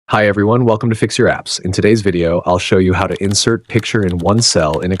Hi everyone, welcome to Fix Your Apps. In today's video, I'll show you how to insert picture in one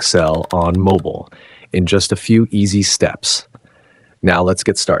cell in Excel on mobile in just a few easy steps. Now let's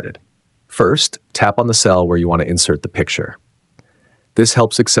get started. First, tap on the cell where you want to insert the picture. This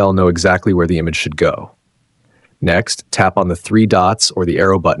helps Excel know exactly where the image should go. Next, tap on the three dots or the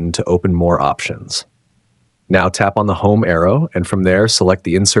arrow button to open more options. Now tap on the home arrow, and from there select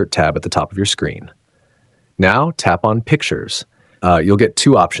the Insert tab at the top of your screen. Now tap on Pictures. You'll get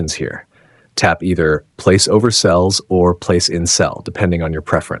two options here. Tap either Place Over Cells or Place in Cell, depending on your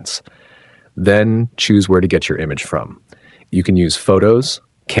preference. Then choose where to get your image from. You can use Photos,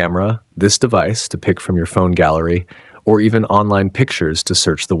 Camera, this device to pick from your phone gallery, or even Online Pictures to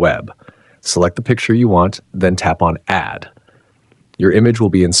search the web. Select the picture you want, then tap on Add. Your image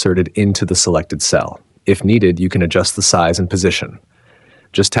will be inserted into the selected cell. If needed, you can adjust the size and position.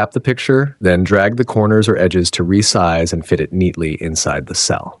 Just tap the picture, then drag the corners or edges to resize and fit it neatly inside the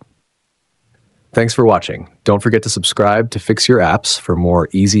cell. Thanks for watching. Don't forget to subscribe to Fix Your Apps for more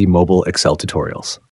easy mobile Excel tutorials.